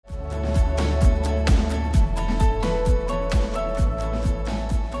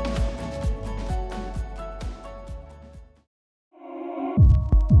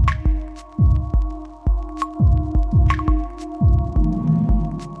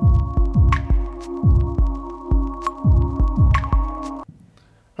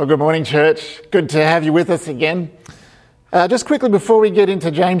Well, good morning, church. Good to have you with us again. Just quickly before we get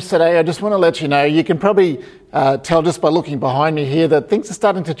into James today, I just want to let you know, you can probably tell just by looking behind me here that things are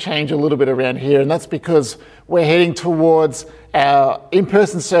starting to change a little bit around here, and that's because we're heading towards our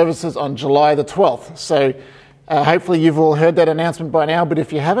in-person services on July the 12th. So hopefully you've all heard that announcement by now, but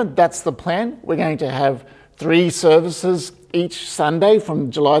if you haven't, that's the plan. We're going to have 3 services each Sunday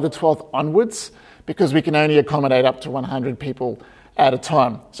from July the 12th onwards, because we can only accommodate up to 100 people at a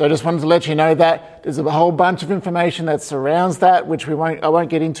time. So I just wanted to let you know that there's a whole bunch of information that surrounds that, which I won't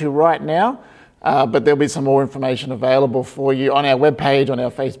get into right now, but there'll be some more information available for you on our webpage, on our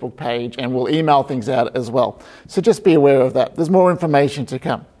Facebook page, and we'll email things out as well. So just be aware of that. There's more information to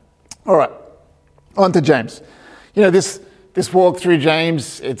come. All right, on to James. You know, this walk through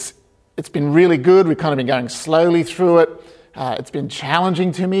James, it's been really good. We've kind of been going slowly through it. It's been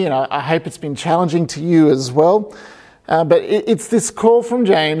challenging to me, and I hope it's been challenging to you as well. But it's this call from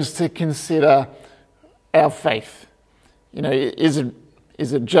James to consider our faith. You know, is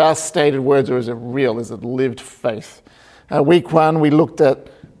it just stated words, or is it real? Is it lived faith? Week 1, we looked at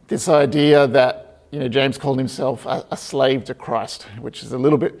this idea that, you know, James called himself a slave to Christ, which is a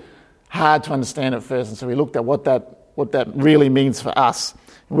little bit hard to understand at first. And so we looked at what that really means for us.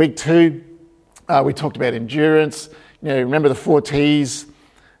 Week 2, we talked about endurance. You know, remember the 4 T's.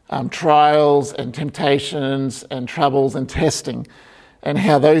 Trials and temptations and troubles and testing, and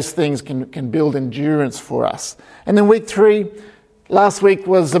how those things can build endurance for us. And then week 3, last week,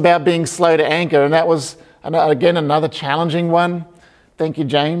 was about being slow to anger, and that was, again, another challenging one. Thank you,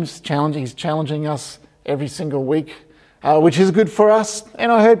 James. He's challenging us every single week, which is good for us.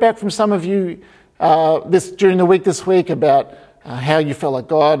 And I heard back from some of you during the week this week about how you felt like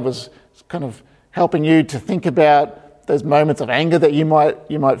God was kind of helping you to think about those moments of anger that you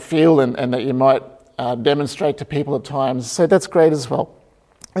might feel and that you might demonstrate to people at times. So that's great as well.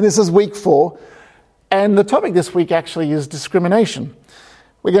 And this is week 4. And the topic this week actually is discrimination.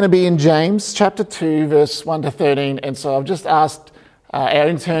 We're going to be in James chapter 2, verse 1 to 13. And so I've just asked our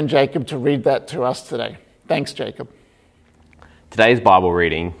intern Jacob to read that to us today. Thanks, Jacob. Today's Bible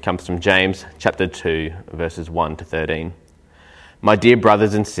reading comes from James chapter 2, verses 1 to 13. My dear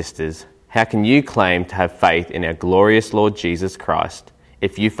brothers and sisters, how can you claim to have faith in our glorious Lord Jesus Christ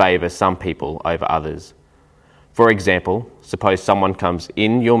if you favour some people over others? For example, suppose someone comes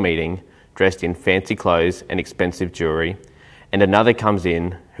in your meeting dressed in fancy clothes and expensive jewellery, and another comes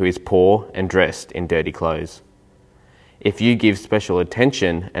in who is poor and dressed in dirty clothes. If you give special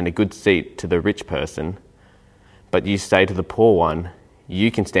attention and a good seat to the rich person, but you say to the poor one,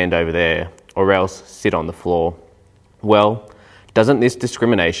 you can stand over there, or else sit on the floor, well, doesn't this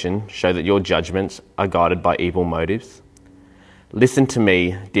discrimination show that your judgments are guided by evil motives? Listen to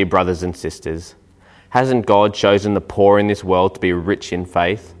me, dear brothers and sisters. Hasn't God chosen the poor in this world to be rich in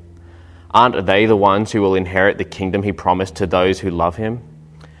faith? Aren't they the ones who will inherit the kingdom he promised to those who love him?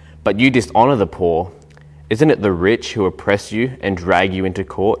 But you dishonour the poor. Isn't it the rich who oppress you and drag you into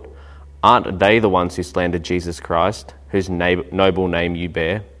court? Aren't they the ones who slander Jesus Christ, whose noble name you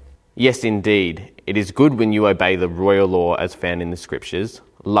bear? Yes, indeed. It is good when you obey the royal law as found in the Scriptures,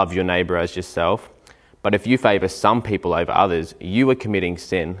 love your neighbour as yourself. But if you favour some people over others, you are committing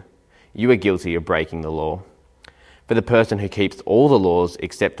sin. You are guilty of breaking the law. For the person who keeps all the laws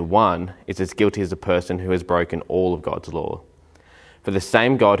except one is as guilty as the person who has broken all of God's law. For the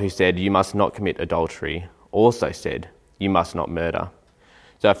same God who said, you must not commit adultery, also said, you must not murder.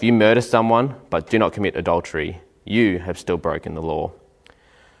 So if you murder someone but do not commit adultery, you have still broken the law.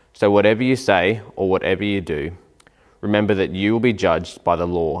 So whatever you say or whatever you do, remember that you will be judged by the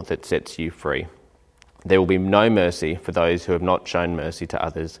law that sets you free. There will be no mercy for those who have not shown mercy to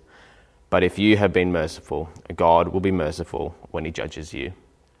others. But if you have been merciful, God will be merciful when he judges you.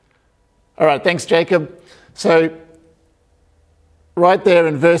 All right, thanks, Jacob. So right there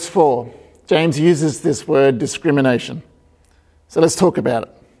in verse 4, James uses this word discrimination. So let's talk about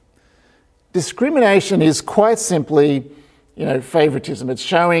it. Discrimination is quite simply, favoritism. It's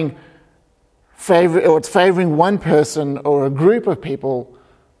showing favor, or it's favoring one person or a group of people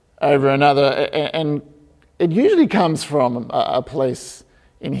over another, and it usually comes from a place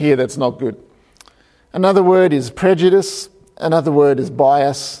in here that's not good. Another word is prejudice. Another word is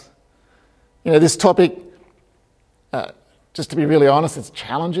bias. This topic, just to be really honest, it's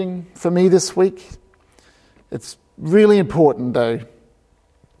challenging for me this week. It's really important, though.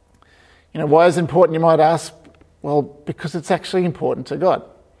 Why is it important, you might ask? Well, because it's actually important to God.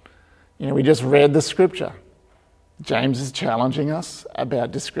 We just read the scripture. James is challenging us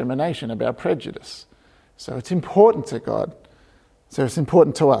about discrimination, about prejudice. So it's important to God. So it's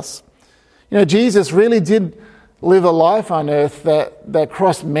important to us. Jesus really did live a life on earth that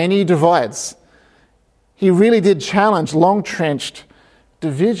crossed many divides. He really did challenge long-trenched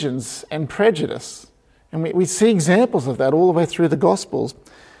divisions and prejudice. And we see examples of that all the way through the Gospels.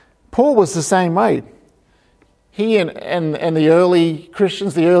 Paul was the same way. He and the early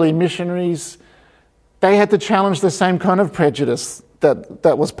Christians, the early missionaries, they had to challenge the same kind of prejudice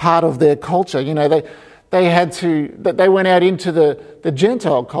that was part of their culture. They went out into the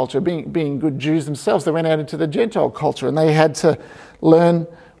Gentile culture, being good Jews themselves. They went out into the Gentile culture, and they had to learn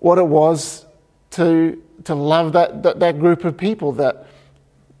what it was to love that group of people that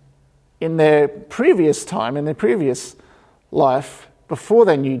in their previous time, in their previous life, before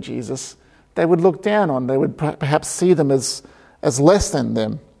they knew Jesus, they would look down on. They would perhaps see them as less than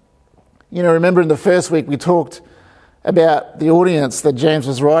them. Remember in the first week we talked about the audience that James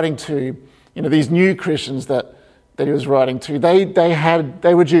was writing to, these new Christians that he was writing to.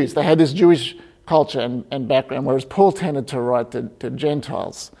 They were Jews. They had this Jewish culture and background, whereas Paul tended to write to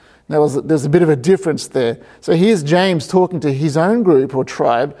Gentiles. There's a bit of a difference there. So here's James talking to his own group or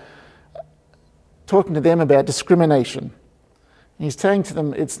tribe, talking to them about discrimination. And he's saying to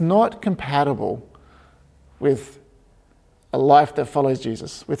them, it's not compatible with a life that follows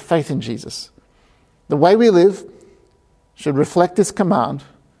Jesus, with faith in Jesus. The way we live should reflect this command: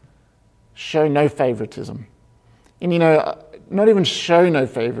 show no favoritism. And not even show no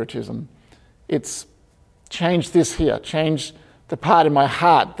favoritism. It's change this here, change the part in my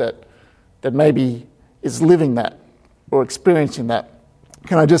heart that maybe is living that or experiencing that.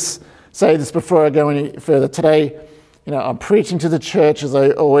 Can I just say this before I go any further? Today, I'm preaching to the church as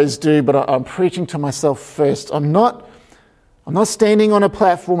I always do, but I'm preaching to myself first. I'm not standing on a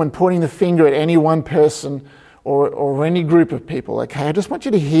platform and pointing the finger at any one person or any group of people, okay? I just want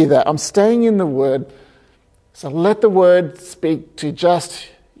you to hear that. I'm staying in the Word, so let the Word speak to just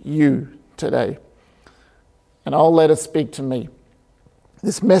you today, and I'll let it speak to me.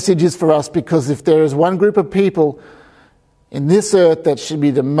 This message is for us because if there is one group of people in this earth that should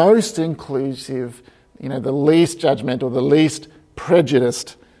be the most inclusive, the least judgmental, the least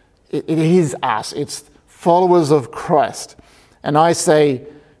prejudiced, it is us. It's followers of Christ. And I say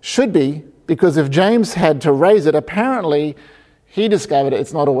should be, because if James had to raise it, apparently he discovered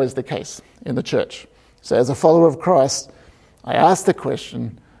it's not always the case in the church. So as a follower of Christ, I ask the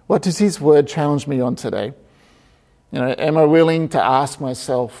question, what does his word challenge me on today? Am I willing to ask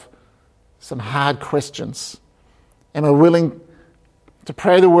myself some hard questions? Am I willing to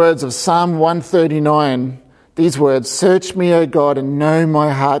pray the words of Psalm 139, these words, search me, O God, and know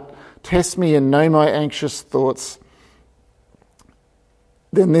my heart, test me and know my anxious thoughts.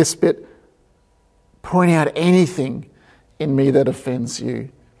 Then this bit, point out anything in me that offends you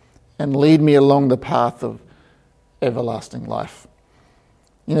and lead me along the path of everlasting life.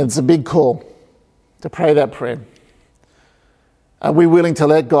 It's a big call to pray that prayer. Are we willing to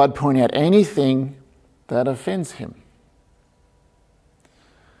let God point out anything that offends him?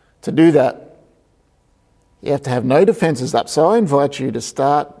 To do that, you have to have no defences up. So I invite you to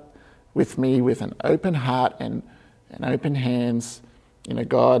start with me with an open heart and open hands.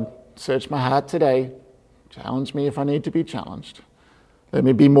 God, search my heart today. Challenge me if I need to be challenged. Let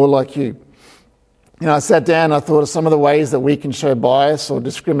me be more like you. I sat down and I thought of some of the ways that we can show bias or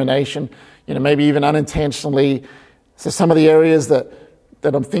discrimination, maybe even unintentionally. So some of the areas that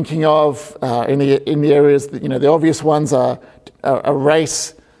I'm thinking of in the areas that, the obvious ones are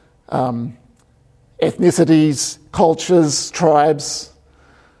race, ethnicities, cultures, tribes.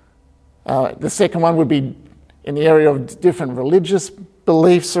 The second one would be in the area of different religious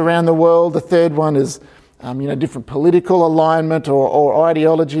beliefs around the world. The third one is, different political alignment or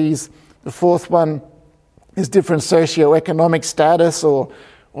ideologies. The fourth one is different socioeconomic status or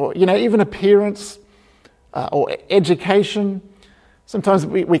even appearance or education. Sometimes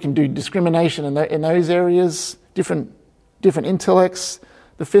we can do discrimination in those areas, different intellects.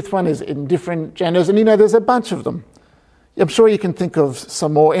 The fifth one is in different genders, and there's a bunch of them. I'm sure you can think of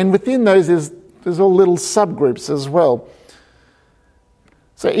some more, and within those there's all little subgroups as well.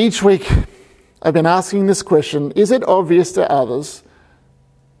 So each week I've been asking this question, is it obvious to others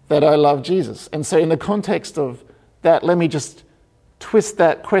that I love Jesus? And so in the context of that, let me just twist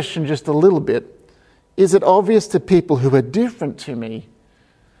that question just a little bit. Is it obvious to people who are different to me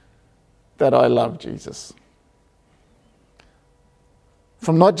that I love Jesus?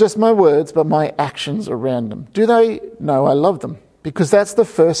 From not just my words, but my actions around them. Do they know I love them? Because that's the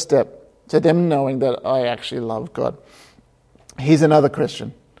first step to them knowing that I actually love God. Here's another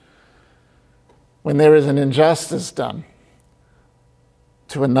question. When there is an injustice done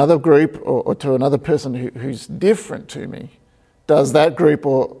to another group or to another person who's different to me, does that group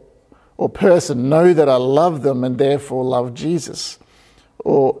or or person know that I love them and therefore love Jesus?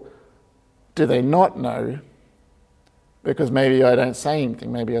 Or do they not know because maybe I don't say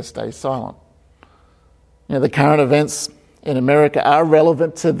anything, maybe I stay silent? The current events in America are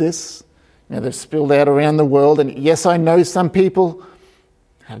relevant to this. They've spilled out around the world, and yes, I know some people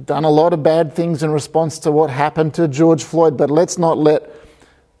have done a lot of bad things in response to what happened to George Floyd, but let's not let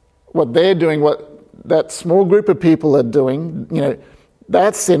what they're doing, what that small group of people are doing,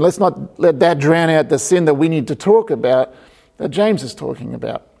 that sin, let's not let that drown out the sin that we need to talk about, that James is talking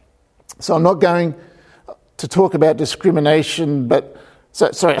about. So I'm not going to talk about discrimination,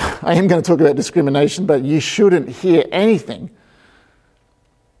 I am going to talk about discrimination, but you shouldn't hear anything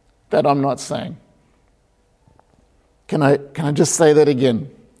that I'm not saying. Can I just say that again?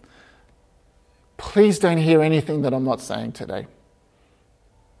 Please don't hear anything that I'm not saying today.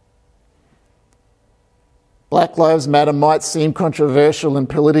 Black Lives Matter might seem controversial and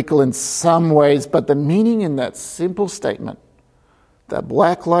political in some ways, but the meaning in that simple statement, that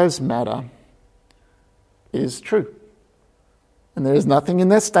Black Lives Matter, is true. And there is nothing in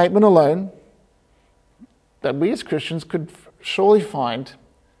that statement alone that we as Christians could surely find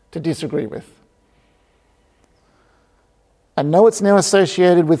to disagree with. I know it's now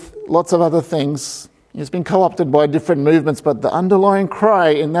associated with lots of other things. It's been co-opted by different movements, but the underlying cry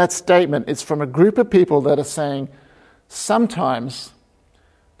in that statement is from a group of people that are saying, sometimes,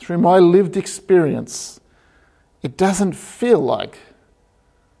 through my lived experience, it doesn't feel like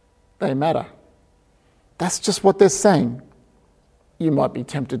they matter. That's just what they're saying. You might be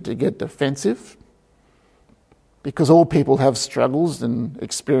tempted to get defensive, because all people have struggles and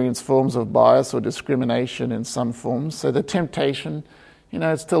experience forms of bias or discrimination in some forms. So the temptation,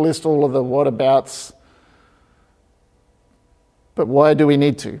 is to list all of the whatabouts. But why do we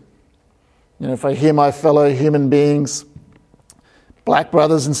need to? If I hear my fellow human beings, black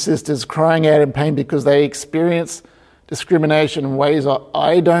brothers and sisters, crying out in pain because they experience discrimination in ways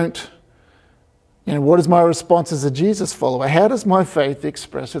I don't, what is my response as a Jesus follower? How does my faith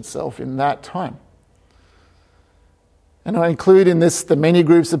express itself in that time? And I include in this the many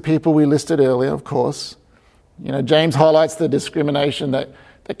groups of people we listed earlier, of course. James highlights the discrimination that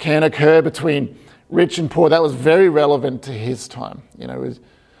can occur between rich and poor. That was very relevant to his time.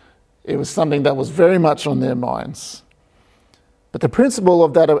 It was something that was very much on their minds. But the principle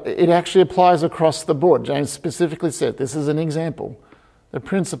of that, it actually applies across the board. James specifically said, this is an example. The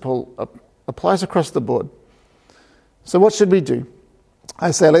principle applies across the board. So what should we do? I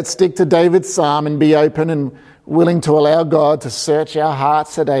say, let's stick to David's psalm and be open and willing to allow God to search our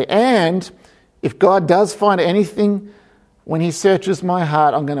hearts today. And if God does find anything when he searches my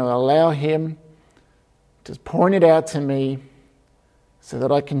heart, I'm going to allow him to point it out to me so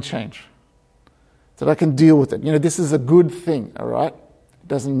that I can change, so that I can deal with it. This is a good thing, all right? It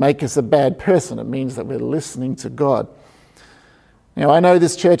doesn't make us a bad person. It means that we're listening to God. Now, I know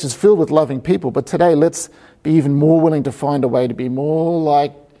this church is filled with loving people, but today let's be even more willing to find a way to be more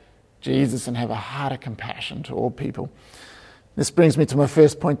like Jesus and have a heart of compassion to all people. This brings me to my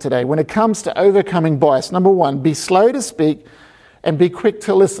first point today. When it comes to overcoming bias, number one, be slow to speak and be quick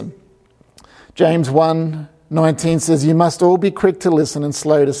to listen. James 1:19 says, you must all be quick to listen and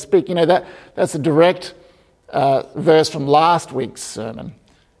slow to speak. That's a direct verse from last week's sermon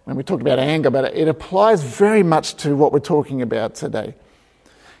when we talked about anger, but it applies very much to what we're talking about today.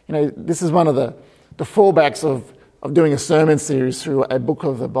 This is one of the fallbacks of doing a sermon series through a book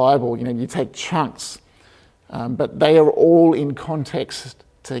of the Bible. You take chunks, but they are all in context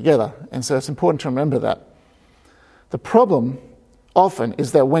together. And so it's important to remember that. The problem often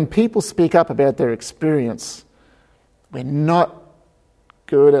is that when people speak up about their experience, we're not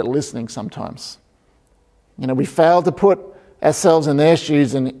good at listening sometimes. We fail to put ourselves in their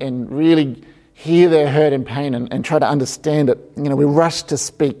shoes and really hear their hurt and pain and try to understand it. We rush to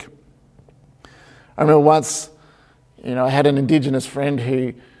speak. I remember once, I had an Indigenous friend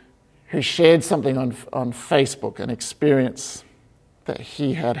who shared something on Facebook, an experience that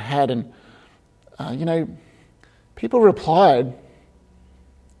he had, and people replied,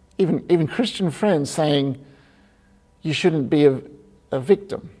 even Christian friends, saying, you shouldn't be a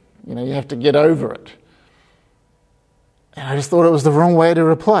victim. You have to get over it. And I just thought it was the wrong way to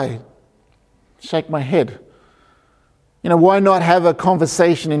reply. Shake my head. Why not have a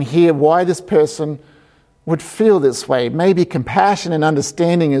conversation and hear why this person would feel this way? Maybe compassion and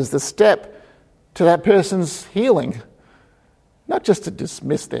understanding is the step to that person's healing. Not just to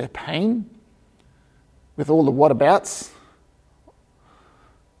dismiss their pain with all the whatabouts,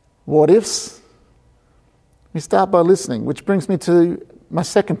 what ifs. We start by listening, which brings me to my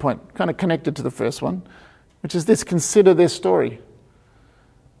second point, kind of connected to the first one, which is this: consider their story.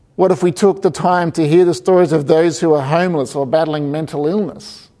 What if we took the time to hear the stories of those who are homeless or battling mental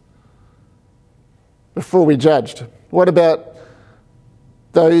illness before we judged? What about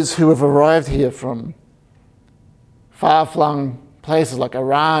those who have arrived here from far-flung places like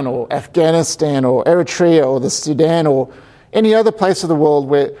Iran or Afghanistan or Eritrea or the Sudan or any other place of the world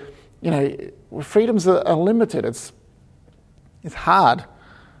where, where freedoms are limited? It's hard.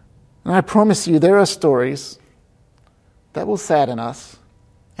 And I promise you, there are stories that will sadden us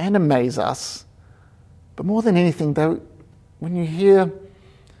and amaze us. But more than anything, though, when you hear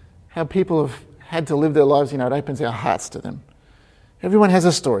how people have had to live their lives, it opens our hearts to them. Everyone has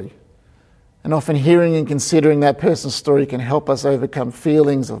a story. And often hearing and considering that person's story can help us overcome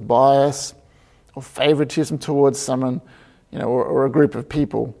feelings of bias or favoritism towards someone, or a group of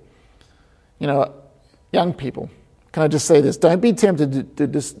people. Young people, can I just say this? Don't be tempted to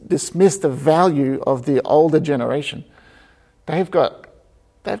dismiss the value of the older generation. They've got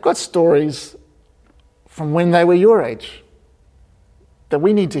stories from when they were your age that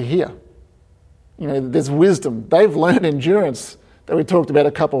we need to hear. There's wisdom. They've learned endurance that we talked about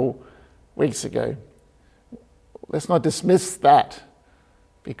a couple weeks ago. Let's not dismiss that,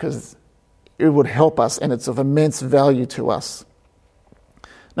 because it would help us and it's of immense value to us.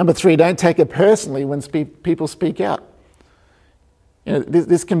 Number 3, don't take it personally when people speak out.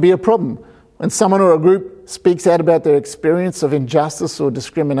 This can be a problem. When someone or a group speaks out about their experience of injustice or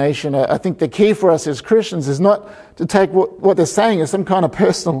discrimination, I think the key for us as Christians is not to take what they're saying as some kind of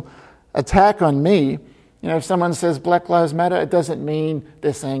personal attack on me. If someone says Black Lives Matter, it doesn't mean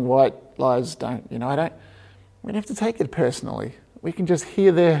they're saying white lives don't. We don't have to take it personally. We can just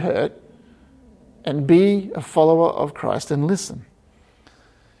hear their hurt and be a follower of Christ and listen.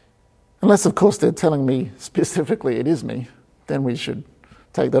 Unless, of course, they're telling me specifically it is me, then we should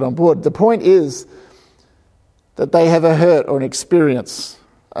take that on board. The point is that they have a hurt or an experience,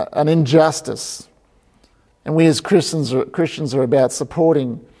 an injustice. And we as Christians are about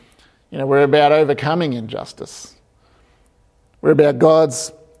supporting, we're about overcoming injustice. We're about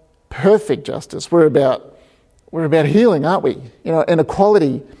God's perfect justice. We're about healing, aren't we?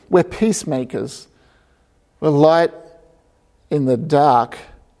 Inequality. We're peacemakers. We're light in the dark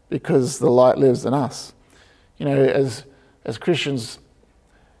because the light lives in us. As Christians,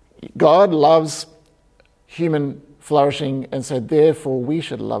 God loves human flourishing, and so therefore we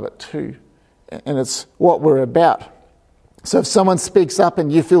should love it too. And it's what we're about. So if someone speaks up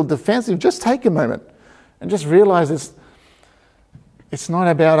and you feel defensive, just take a moment and just realize it's not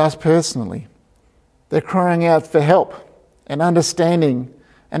about us personally. They're crying out for help and understanding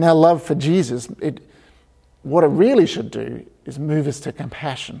and our love for Jesus. What it really should do is move us to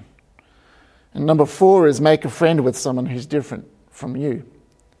compassion. And number 4 is make a friend with someone who's different from you.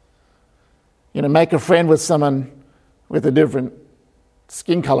 Make a friend with someone with a different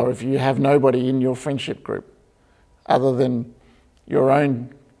skin colour if you have nobody in your friendship group other than your own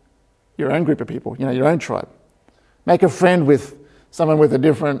group of people, your own tribe. Make a friend with someone with a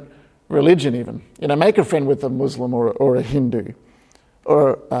different religion even. Make a friend with a Muslim or a Hindu.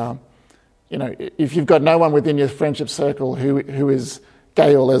 Or, if you've got no one within your friendship circle who is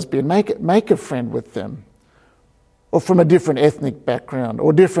gay or lesbian, make a friend with them. Or from a different ethnic background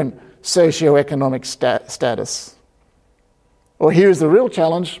or different socioeconomic status. Or here's the real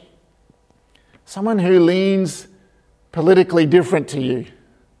challenge: someone who leans politically different to you.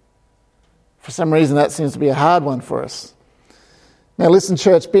 For some reason, that seems to be a hard one for us. Now listen,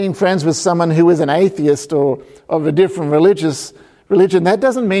 church, being friends with someone who is an atheist or of a different religion, that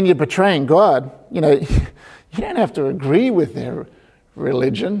doesn't mean you're betraying God. You don't have to agree with their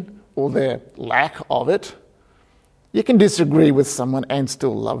religion or their lack of it. You can disagree with someone and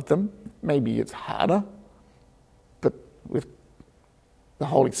still love them. Maybe it's harder, but with the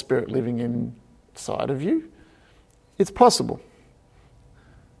Holy Spirit living inside of you, it's possible.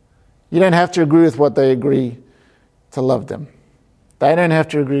 You don't have to agree with what they agree to love them. They don't have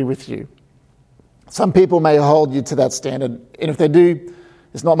to agree with you. Some people may hold you to that standard, and if they do,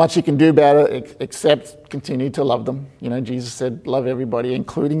 there's not much you can do about it except continue to love them. Jesus said, love everybody,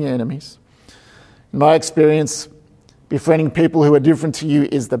 including your enemies. In my experience, befriending people who are different to you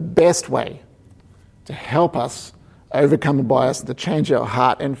is the best way to help us overcome a bias and to change our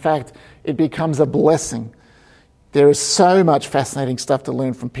heart. In fact, it becomes a blessing. There is so much fascinating stuff to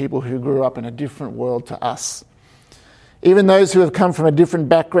learn from people who grew up in a different world to us. Even those who have come from a different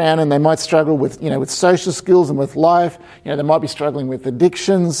background and they might struggle with social skills and with life, they might be struggling with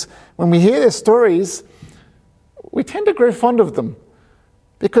addictions. When we hear their stories, we tend to grow fond of them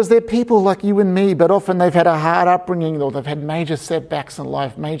because they're people like you and me, but often they've had a hard upbringing or they've had major setbacks in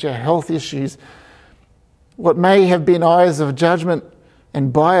life, major health issues. What may have been eyes of judgment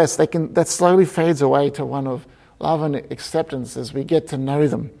and bias, that slowly fades away to one of love and acceptance as we get to know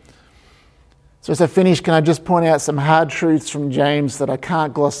them. So as I finish, can I just point out some hard truths from James that I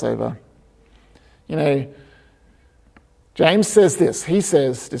can't gloss over? James says this. He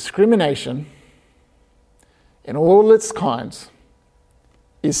says, discrimination in all its kinds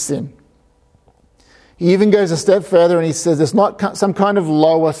is sin. He even goes a step further and he says there's not some kind of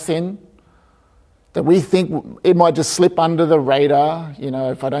lower sin that we think it might just slip under the radar,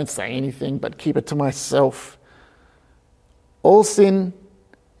 if I don't say anything, but keep it to myself. All sin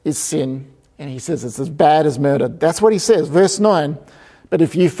is sin, and he says it's as bad as murder. That's what he says. Verse 9, but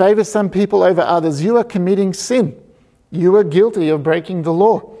if you favour some people over others, you are committing sin. You are guilty of breaking the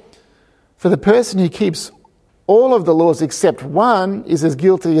law. For the person who keeps all of the laws except one is as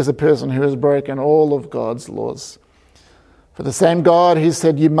guilty as a person who has broken all of God's laws. For the same God who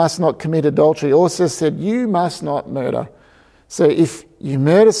said you must not commit adultery also said you must not murder. So if you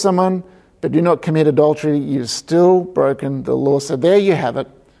murder someone but do not commit adultery, you've still broken the law. So there you have it.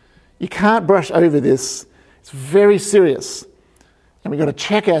 You can't brush over this. It's very serious. And we've got to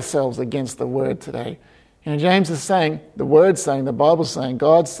check ourselves against the word today. James is saying, the word's saying, the Bible's saying,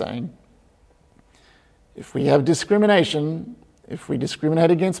 God's saying, if we have discrimination, if we discriminate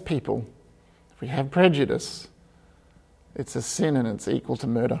against people, if we have prejudice, it's a sin and it's equal to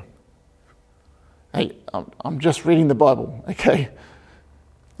murder. Hey, I'm just reading the Bible, okay?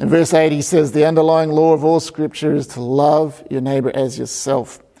 In verse 8 he says, the underlying law of all Scripture is to love your neighbour as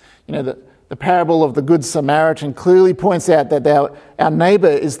yourself. The parable of the Good Samaritan clearly points out that our neighbour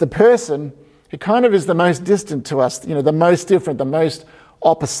is the person who kind of is the most distant to us, the most different, the most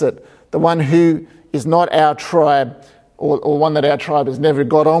opposite, the one who is not our tribe or one that our tribe has never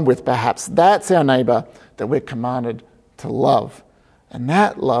got on with perhaps. That's our neighbour that we're commanded to love. And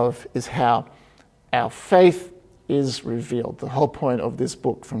that love is how our faith is revealed, the whole point of this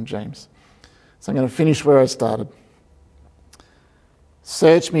book from James. So I'm going to finish where I started.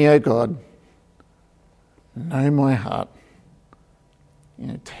 Search me, O God. Know my heart.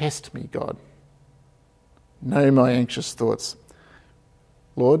 Test me, God. Know my anxious thoughts.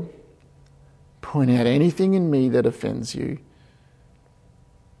 Lord, point out anything in me that offends you.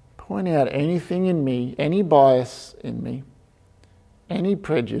 Point out anything in me, any bias in me, any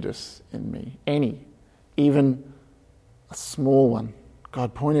prejudice in me, even a small one.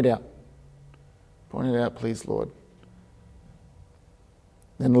 God, point it out. Point it out, please, Lord.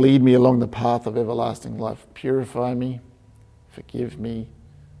 Then lead me along the path of everlasting life. Purify me, forgive me,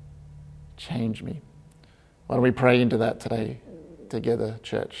 change me. Why don't we pray into that today together,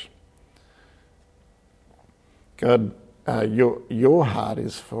 church? God, your heart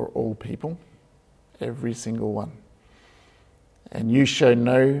is for all people, every single one. And you show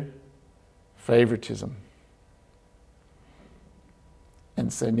no favoritism.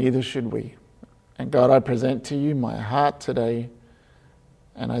 And so neither should we. And God, I present to you my heart today.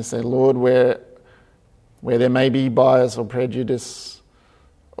 And I say, Lord, where there may be bias or prejudice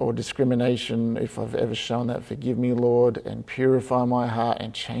or discrimination, if I've ever shown that, forgive me, Lord, and purify my heart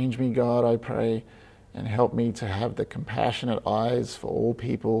and change me, God, I pray, and help me to have the compassionate eyes for all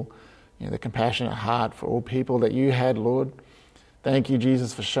people, the compassionate heart for all people that you had, Lord. Thank you,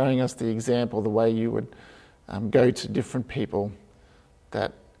 Jesus, for showing us the example, the way you would go to different people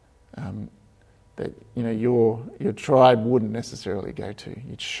that your tribe wouldn't necessarily go to.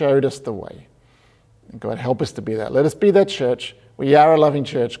 You showed us the way. And God, help us to be that. Let us be that church. We are a loving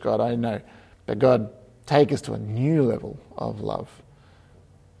church, God, I know. But God, take us to a new level of love,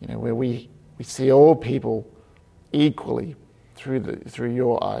 where we see all people equally through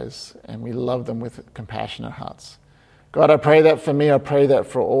your eyes, and we love them with compassionate hearts. God, I pray that for me. I pray that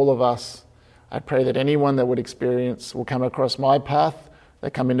for all of us. I pray that anyone that will come across my path, they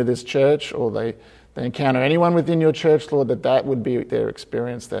come into this church, or they encounter anyone within your church, Lord, that would be their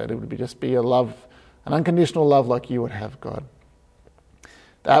experience, that it would just be a love, an unconditional love like you would have, God.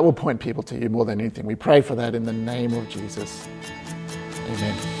 That will point people to you more than anything. We pray for that in the name of Jesus.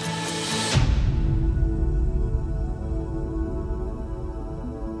 Amen.